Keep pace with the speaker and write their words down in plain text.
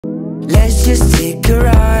Let's just take a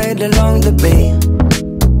ride along the bay.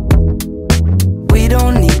 We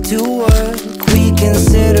don't need to work, we can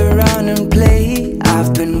sit around and play.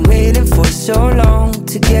 I've been waiting for so long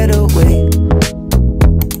to get away.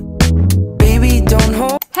 Baby, don't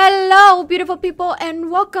hold. Hello beautiful people, and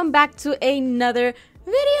welcome back to another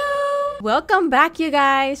video. Welcome back, you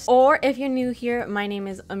guys. Or if you're new here, my name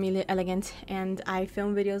is Amelia Elegant and I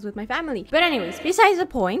film videos with my family. But anyways, besides the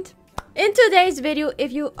point, in today's video,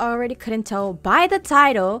 if you already couldn't tell by the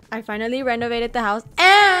title, I finally renovated the house.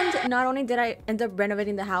 And not only did I end up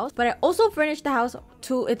renovating the house, but I also furnished the house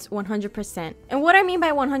to its 100%. And what I mean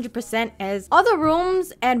by 100% is all the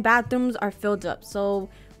rooms and bathrooms are filled up. So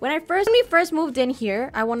when we first moved in here,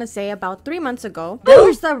 I want to say about 3 months ago, there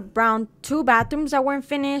was around 2 bathrooms that weren't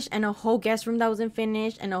finished, and a whole guest room that wasn't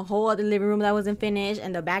finished, and a whole other living room that wasn't finished,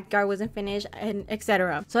 and the backyard wasn't finished, and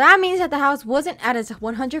etc. So that means that the house wasn't at its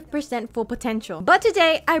 100% full potential. But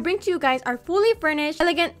today, I bring to you guys our fully furnished,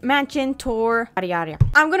 elegant mansion tour. Yada yada.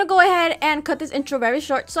 I'm gonna go ahead and cut this intro very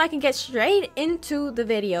short so I can get straight into the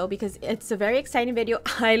video because it's a very exciting video.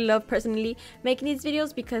 I love personally making these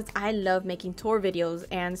videos because I love making tour videos.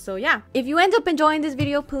 And so yeah, if you end up enjoying this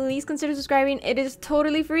video, please consider subscribing. It is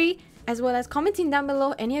totally free, as well as commenting down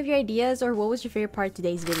below any of your ideas or what was your favorite part of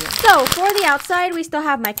today's video. So for the outside, we still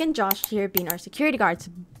have Mike and Josh here being our security guards,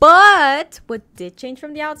 but what did change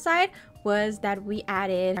from the outside was that we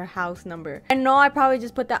added our house number. I know I probably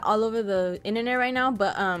just put that all over the internet right now,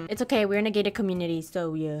 but it's okay, we're in a gated community,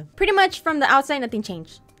 so yeah, pretty much from the outside nothing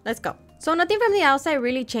changed. Let's go. So nothing from the outside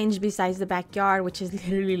really changed besides the backyard, which is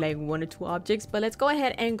literally like 1 or 2 objects. But let's go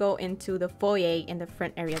ahead and go into the foyer in the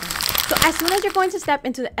front area of the house. So as soon as you're going to step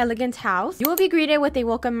into the elegant house, you will be greeted with a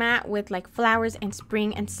welcome mat with like flowers and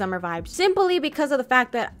spring and summer vibes. Simply because of the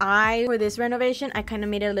fact that for this renovation, I kind of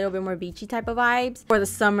made it a little bit more beachy type of vibes for the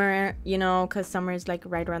summer, you know, because summer is like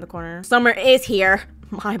right around the corner. Summer is here.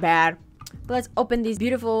 My bad. But let's open these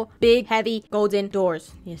beautiful, big, heavy, golden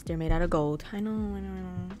doors. Yes, they're made out of gold. I know.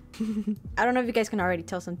 I don't know if you guys can already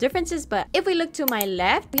tell some differences, but if we look to my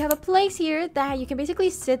left, we have a place here that you can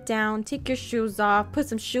basically sit down, take your shoes off, put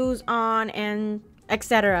some shoes on, and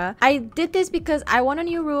etc. I did this because I want a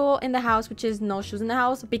new rule in the house, which is no shoes in the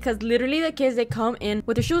house, because literally the kids, they come in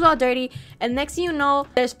with their shoes all dirty, and next thing you know,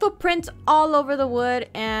 there's footprints all over the wood,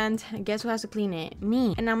 and guess who has to clean it?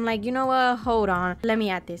 Me. And I'm like, you know what, hold on, let me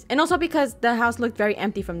add this. And also because the house looked very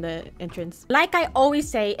empty from the entrance. Like I always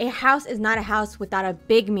say, a house is not a house without a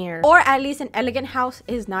big mirror, or at least an elegant house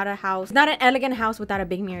is not an elegant house without a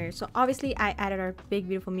big mirror. So obviously I added our big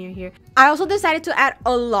beautiful mirror here. I also decided to add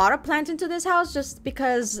a lot of plants into this house just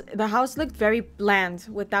because the house looked very bland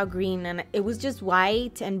without green, and it was just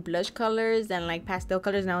white and blush colors and like pastel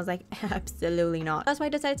colors, and I was like, absolutely not. That's why I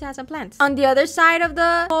decided to add some plants. On the other side of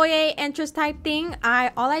the foyer entrance type thing,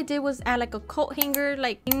 all I did was add like a coat hanger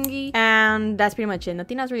like thingy, and that's pretty much it.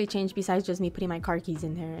 Nothing else really changed besides just me putting my car keys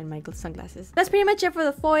in there and my sunglasses. That's pretty much it for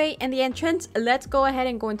the foyer and the entrance. Let's go ahead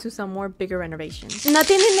and go into some more bigger renovations.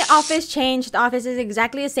 Nothing in the office changed. The office is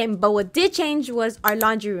exactly the same, but what did change was our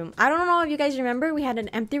laundry room. I don't know if you guys remember, we had an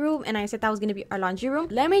empty room and I said that was gonna be our laundry room.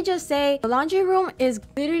 Let me just say, the laundry room is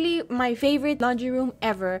literally my favorite laundry room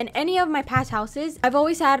ever. In any of my past houses, I've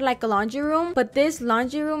always had like a laundry room, but this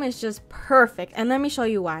laundry room is just perfect, and let me show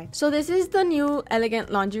you why. So this is the new elegant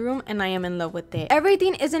laundry room, and I am in love with it.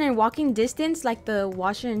 Everything isn't in walking distance, like the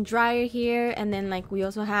washer and dryer here, and then like we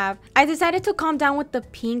also have, I decided to calm down with the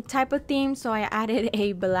pink type of theme, so I added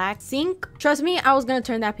a black sink. Trust me, I was gonna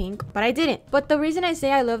turn that pink, but I didn't. But the reason I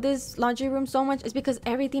say I love this laundry room so much is because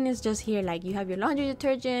everything is just here. Like you have your laundry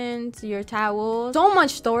detergent, your towels, so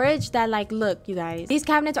much storage that like, look you guys, these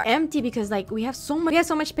cabinets are empty because like we have so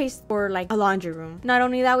much space for like a laundry room. Not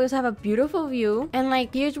only that, we also have a beautiful view, and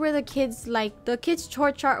like here's where the kids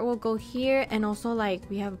chore chart will go here, and also like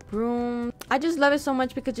we have broom. I just love it so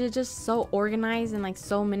much because it's just so organized and like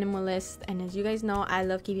so minimalist. And as you guys know, I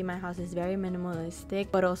love keeping my houses very minimalistic,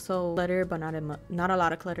 but also clutter, but not a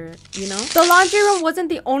lot of clutter, you know. The laundry room wasn't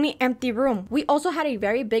the only empty room. We also had a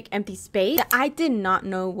very big empty space that I did not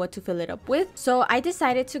know what to fill it up with, so I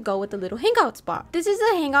decided to go with a little hangout spot. This is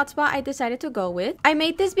the hangout spot I decided to go with. I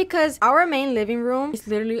made this because our main living room is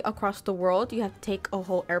literally across the world. You have to take a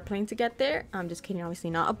whole airplane to get there. I'm just kidding, obviously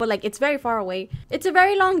not, but like it's very far away. It's a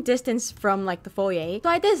very long distance from from like the foyer. So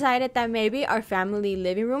I decided that maybe our family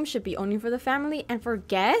living room should be only for the family, and for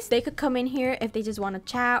guests, they could come in here if they just want to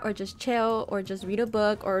chat or just chill or just read a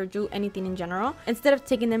book or do anything in general, instead of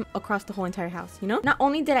taking them across the whole entire house, you know? Not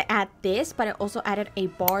only did I add this, but I also added a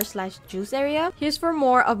bar slash juice area. Here's for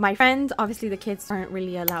more of my friends. Obviously the kids aren't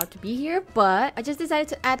really allowed to be here, but I just decided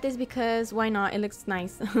to add this because why not? It looks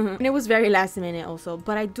nice. And it was very last minute also,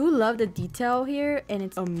 but I do love the detail here and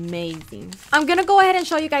it's amazing. I'm gonna go ahead and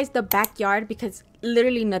show you guys the backyard because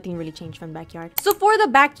literally nothing really changed from the backyard. So for the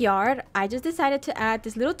backyard, I just decided to add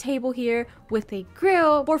this little table here with a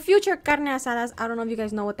grill for future carne asadas. I don't know if you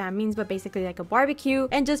guys know what that means, but basically like a barbecue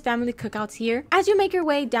and just family cookouts here. As you make your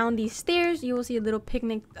way down these stairs, you will see a little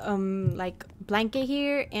picnic like blanket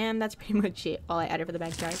here, and that's pretty much it, all I added for the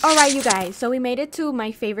backyard. All right, you guys, so we made it to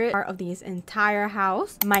my favorite part of this entire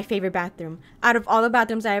house, my favorite bathroom. Out of all the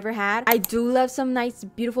bathrooms I ever had, I do love some nice,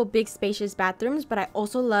 beautiful, big, spacious bathrooms, but I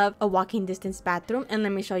also love a walking distance bathroom, and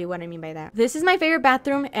let me show you what I mean by that. This is my favorite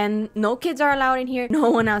bathroom, and no kids are allowed in here. No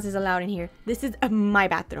one else is allowed in here. This is my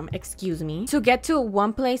bathroom, excuse me. To get to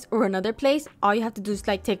one place or another place, all you have to do is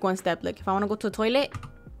like take one step. Like if I want to go to the toilet,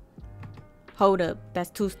 hold up,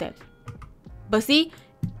 that's 2 steps. But see,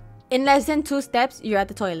 in less than 2 steps, you're at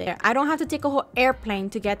the toilet. I don't have to take a whole airplane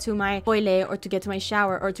to get to my toilet or to get to my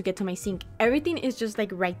shower or to get to my sink. Everything is just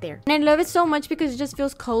like right there. And I love it so much because it just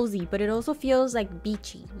feels cozy, but it also feels like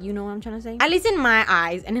beachy. You know what I'm trying to say? At least in my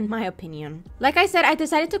eyes and in my opinion. Like I said, I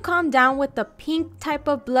decided to calm down with the pink type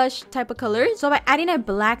of blush type of color. So by adding a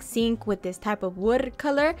black sink with this type of wood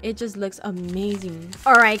color, it just looks amazing.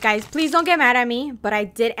 All right, guys, please don't get mad at me, but I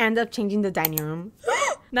did end up changing the dining room.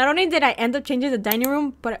 Not only did I end up changing the dining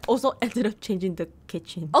room, but I also ended up changing the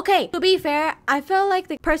kitchen. Okay, to be fair, I felt like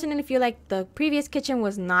personally feel like the previous kitchen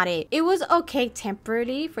was not it. It was okay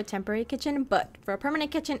temporarily for temporary kitchen, but for a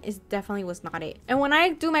permanent kitchen, it definitely was not it. And when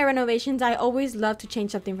I do my renovations, I always love to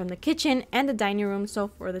change something from the kitchen and the dining room. So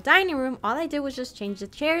for the dining room, all I did was just change the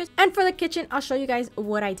chairs. And for the kitchen, I'll show you guys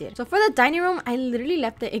what I did. So for the dining room, I literally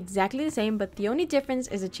left it exactly the same, but the only difference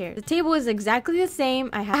is the chair. The table is exactly the same.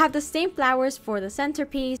 I have the same flowers for the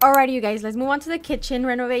centerpiece. Alrighty, you guys, let's move on to the kitchen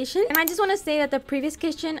renovation. And I just want to say that the previous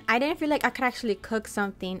kitchen, I didn't feel like I could actually cook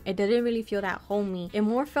something. It didn't really feel that homey. It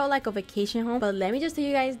more felt like a vacation home. But let me just tell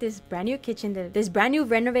you guys, this brand new kitchen, this brand new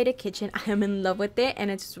renovated kitchen, I am in love with it,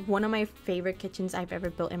 and it's one of my favorite kitchens I've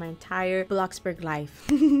ever built in my entire Bloxburg life.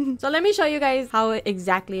 So let me show you guys how it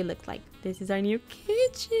exactly looked like. This is our new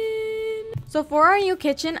kitchen. So for our new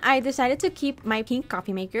kitchen, I decided to keep my pink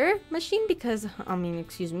coffee maker machine because, I mean,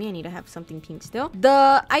 excuse me, I need to have something pink still.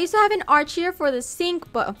 I used to have an arch here for the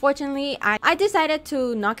sink, but unfortunately, I decided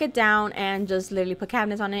to knock it down and just literally put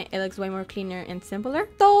cabinets on it. It looks way more cleaner and simpler.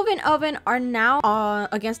 Stove and oven are now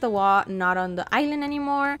against the wall, not on the island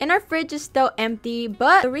anymore. And our fridge is still empty,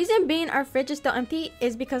 but the reason being our fridge is still empty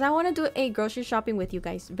is because I want to do a grocery shopping with you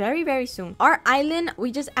guys very, very soon. Our island,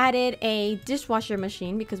 we just added a dishwasher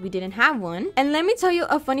machine because we didn't have one. And let me tell you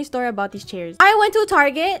a funny story about these chairs. I went to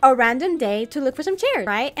Target a random day to look for some chairs,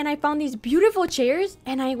 right? And I found these beautiful chairs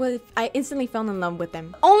and I instantly fell in love with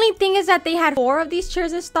them. Only thing is that they had 4 of these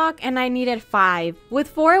chairs in stock and I needed 5. With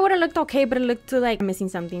 4 it would have looked okay, but it looked like missing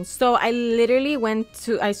something. So I literally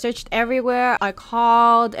I searched everywhere. I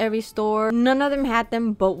called every store. None of them had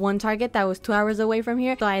them but one Target that was 2 hours away from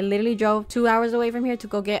here. So I literally drove 2 hours away from here to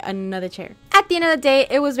go get another chair. At the end of the day,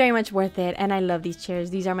 it was very much worth it, and I love these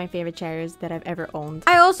chairs. These are my favorite chairs that I've ever owned.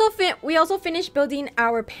 We also finished building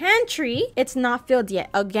our pantry. It's not filled yet,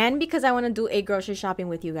 again because I want to do a grocery shopping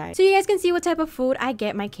with you guys, so you guys can see what type of food I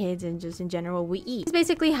get my kids and just in general we eat. It's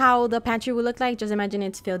basically how the pantry will look like. Just imagine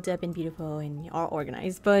it's filled up and beautiful and all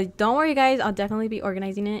organized. But don't worry, guys, I'll definitely be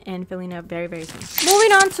organizing it and filling it up very, very soon.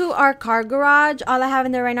 Moving on to our car garage. All I have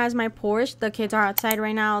in there right now is my Porsche. The kids are outside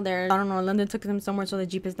right now. I don't know, London took them somewhere, so the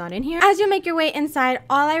Jeep is not in here. As you make your way inside,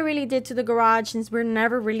 all I really did to the garage, since we're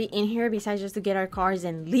never really in here besides just to get our cars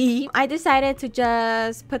and leave, I decided to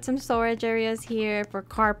just put some storage areas here for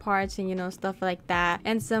car parts and, you know, stuff like that,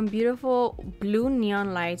 and some beautiful blue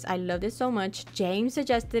neon lights. I love this so much. James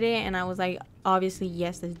suggested it and I was like, obviously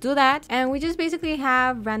yes, let's do that. And we just basically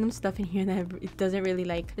have random stuff in here that it doesn't really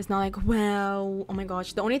like, it's not like, wow, oh my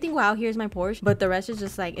gosh, the only thing wow here is my Porsche, but the rest is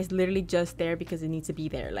just like, it's literally just there because it needs to be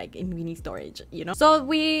there, like, and we need storage, you know. So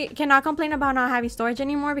we cannot complain about not having storage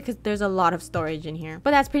anymore because there's a lot of storage in here.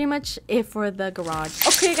 But that's pretty much it for the garage.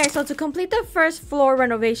 Okay guys, so to complete the first floor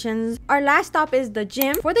renovations, our last stop is the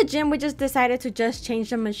gym. For the gym, we just decided to just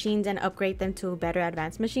change the machines and upgrade them to better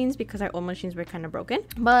advanced machines because our old machines were kind of broken.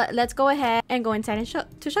 But let's go ahead and go inside and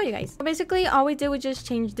show you guys. So basically all we did was just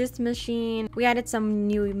change this machine. We added some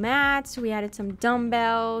new mats, we added some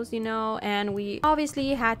dumbbells, you know, and we obviously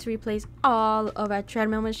had to replace all of our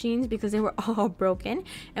treadmill machines because they were all broken,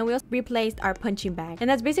 and we also replaced our punching bag. And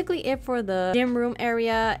that's basically it for the gym room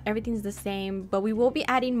area. Everything's the same, but we will be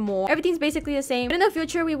adding more. Everything's basically the same, but in the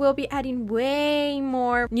future we will be adding way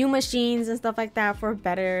more new machines and stuff like that for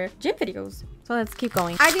better gym videos. So let's keep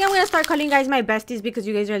going. I think I'm gonna start calling you guys my besties because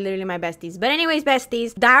you guys are literally my besties. But anyways,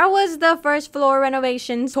 besties, that was the first floor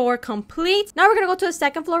renovation tour complete. Now we're gonna go to the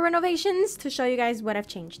second floor renovations to show you guys what I've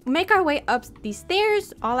changed. Make our way up these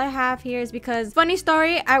stairs. All I have here is because, funny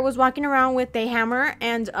story, I was walking around with a hammer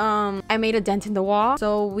and I made a dent in the wall.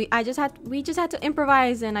 So we just had to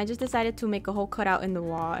improvise, and I just decided to make a whole cutout in the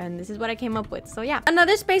wall, and this is what I came up with. So yeah,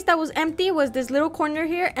 another space that was empty was this little corner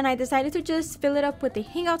here, and I decided to just fill it up with a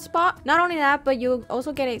hangout spot. Not only that, but you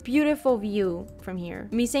also get a beautiful view from here.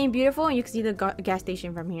 Me saying beautiful, and you can see the gas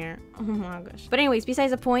station from here. Oh my gosh. But anyways,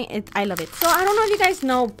 besides the point, I love it. So I don't know if you guys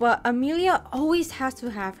know, but Amelia always has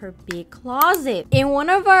to have her big closet.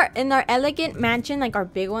 In our elegant mansion, like our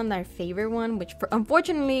big one, our favorite one, which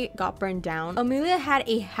unfortunately got burned down, Amelia had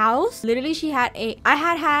a house. Literally, I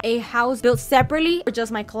had a house built separately for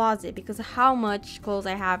just my closet because of how much clothes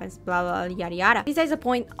I have and blah blah yada yada. Besides the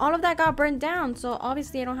point, all of that got burned down, so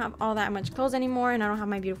obviously I don't have all that much clothes anymore, and I don't have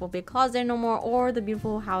my beautiful big closet no more, or the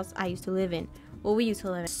beautiful house I used to live in. Well, we used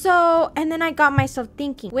to live in. So, and then I got myself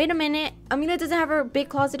thinking, wait a minute, Amelia doesn't have her big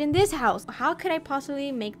closet in this house. How could I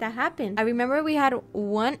possibly make that happen? I remember we had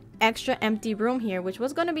one extra empty room here, which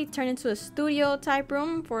was gonna be turned into a studio type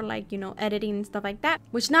room for, like, you know, editing and stuff like that.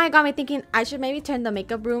 Which now it got me thinking I should maybe turn the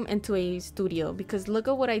makeup room into a studio, because look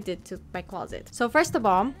at what I did to my closet. So first of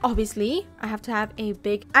all, obviously I have to have a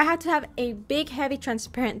big heavy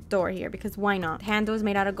transparent door here, because why not? The handle is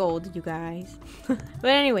made out of gold, you guys. But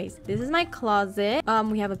anyways, this is my closet.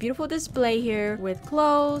 We have a beautiful display here with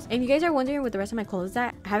clothes, and you guys are wondering what the rest of my clothes is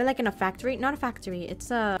at. I have it like in a factory. Not a factory,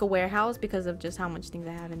 it's a warehouse because of just how much things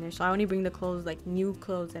I have in there. So I only bring the clothes, like new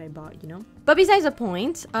clothes that I bought, you know. But besides the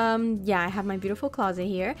point, yeah, I have my beautiful closet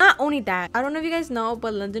here. Not only that, I don't know if you guys know,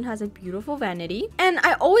 but London has a beautiful vanity, and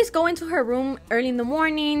I always go into her room early in the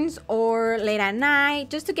mornings or late at night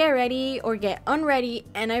just to get ready or get unready,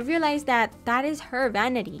 and I realized that that is her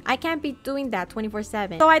vanity. I can't be doing that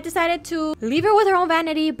 24/7. So I decided to leave her with her own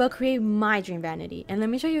vanity but create my dream vanity. And let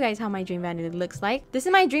me show you guys how my dream vanity looks like. This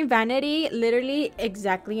is my dream vanity, literally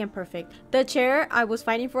exactly and perfect. The chair I was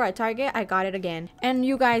fighting for at Target, I got it again. And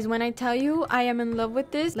you guys, when I tell you I am in love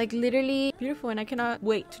with this, like literally beautiful, and I cannot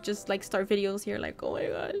wait to just like start videos here, like oh my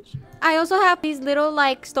gosh. I also have these little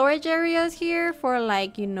like storage areas here for,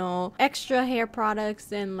 like, you know, extra hair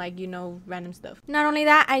products and, like, you know, random stuff. Not only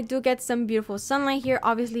that, I do get some beautiful sunlight here.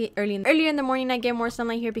 Obviously earlier in the morning I get more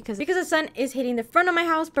sunlight here because the sun is hitting the front of my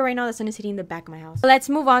house, but right now the sun is hitting the back of my house. Let's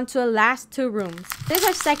move on to the last two rooms. This is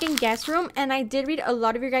our second guest room, and I did read a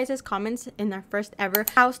lot of your guys' comments in our first ever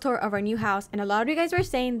house tour of our new house, and a lot of you guys were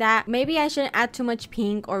saying that maybe I shouldn't add too much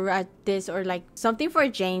pink or add this or like something for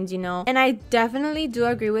James, you know. And I definitely do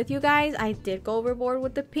agree with you guys. I did go overboard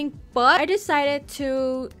with the pink, but I decided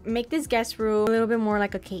to make this guest room a little bit more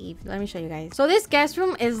like a cave. Let me show you guys. So this guest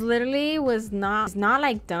room is literally it's not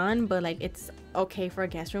like done, but like it's okay for a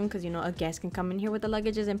guest room, because, you know, a guest can come in here with the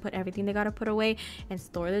luggages and put everything they gotta put away and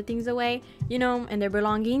store their things away, you know, and their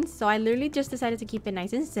belongings. So I literally just decided to keep it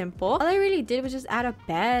nice and simple. All I really did was just add a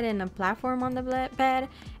bed and a platform on the bed,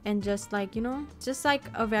 and just, like, you know, just like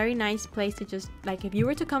a very nice place to just, like, if you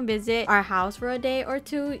were to come visit our house for a day or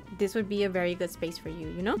two, this would be a very good space for you,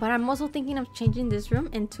 you know. But I'm also thinking of changing this room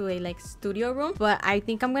into a like studio room, but I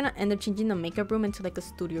think I'm gonna end up changing the makeup room into like a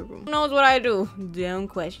studio room. Who knows what I do? Don't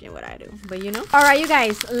question what I do, but you know. All right, you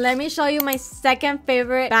guys, let me show you my second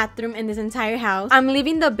favorite bathroom in this entire house. I'm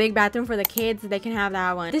leaving the big bathroom for the kids. They can have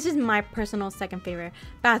that one. This is my personal second favorite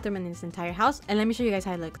bathroom in this entire house, and let me show you guys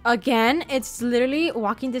how it looks. Again, it's literally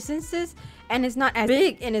walking distances, and it's not as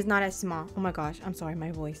big and it's not as small. Oh my gosh, I'm sorry,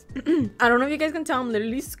 my voice. I don't know if you guys can tell, I'm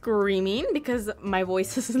literally screaming because my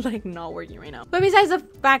voice is like not working right now. But besides the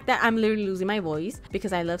fact that I'm literally losing my voice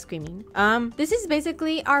because I love screaming, this is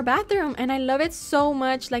basically our bathroom, and I love it so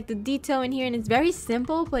much. Like the detail in here, and it's very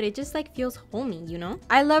simple, but it just like feels homey, you know.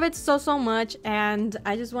 I love it so much, and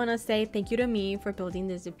I just want to say thank you to me for building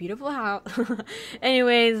this beautiful house.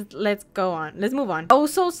 Anyways, let's go on. Let's move on.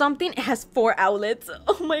 Also, something, it has 4 outlets.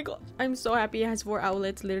 Oh my god, I'm so happy it has 4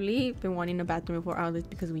 outlets. Literally been wanting a bathroom with 4 outlets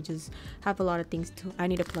because we just have a lot of things I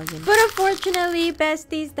need to plug in. But unfortunately,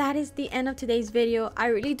 besties, that is the end of today's video. I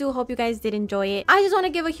really do hope you guys did enjoy it. I just want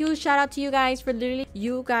to give a huge shout out to you guys for literally,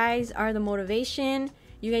 you guys are the motivation.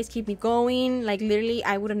 You guys keep me going. Like literally,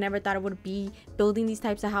 I would have never thought I would be building these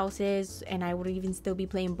types of houses and I would even still be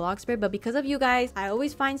playing Bloxburg, but because of you guys, I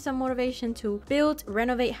always find some motivation to build,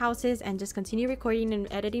 renovate houses, and just continue recording and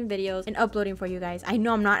editing videos and uploading for you guys. I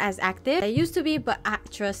know I'm not as active as I used to be, but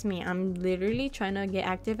trust me, I'm literally trying to get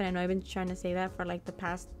active, and I know I've been trying to say that for like the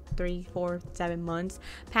past 3, 4, 7 months,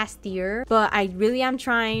 past year, but I really am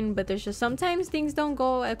trying. But there's just sometimes things don't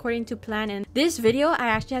go according to plan, and this video I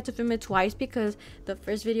actually had to film it twice because the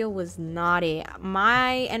first video was not it.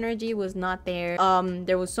 My energy was not there.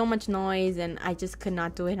 There was so much noise and I just could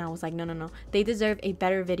not do it, and I was like, no, they deserve a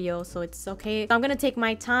better video, so it's okay. So I'm gonna take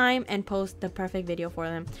my time and post the perfect video for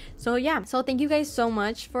them. So yeah, so thank you guys so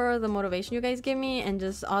much for the motivation you guys give me and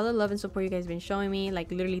just all the love and support you guys been showing me.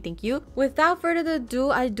 Like literally, thank you. Without further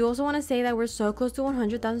ado, I do also want to say that we're so close to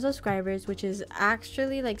 100,000 subscribers, which is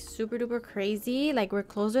actually like super duper crazy. Like we're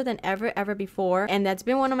closer than ever before, and that's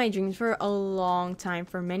been one of my dreams for a long time,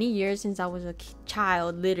 for many years, since I was a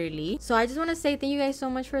child, literally. So I just want to say thank you guys so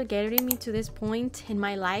much for getting me to this point in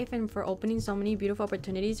my life and for opening so many beautiful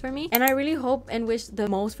opportunities for me. And I really hope and wish the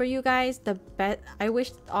most for you guys, the best. I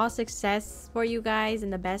wish all success for you guys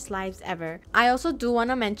and the best lives ever. I also do want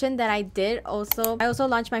to mention that I also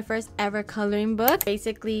launched my first ever coloring book,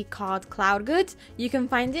 basically called Cloud Goods. You can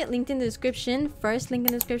find it linked in the description. First link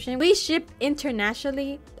in the description. We ship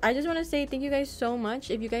internationally. I just want to say thank you guys so much.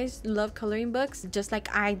 If you guys love coloring books just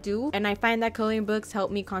like I do, and I find that coloring books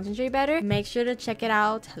help me concentrate better, make sure to check it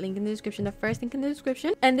out. Link in the description. The first link in the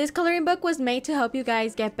description. And this coloring book was made to help you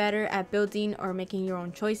guys get better at building or making your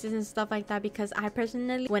own choices and stuff like that, because I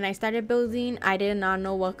personally, when I started building, I did not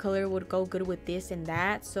know what color would go good with this and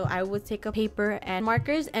that. So I would take a paper and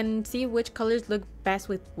markers and see which colors look best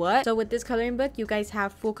with what. So with this coloring book, you guys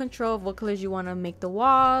have full control of what colors you want to make the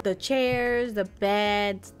wall, the chairs, the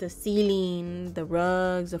beds, the ceiling, the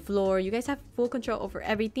rugs, the floor. You guys have full control over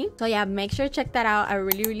everything. So yeah, make sure to check that out. I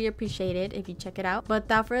really appreciate it if you check it out. But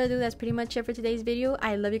without further ado, that's pretty much it for today's video.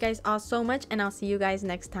 I love you guys all so much, and I'll see you guys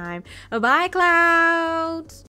next time. Bye, clouds.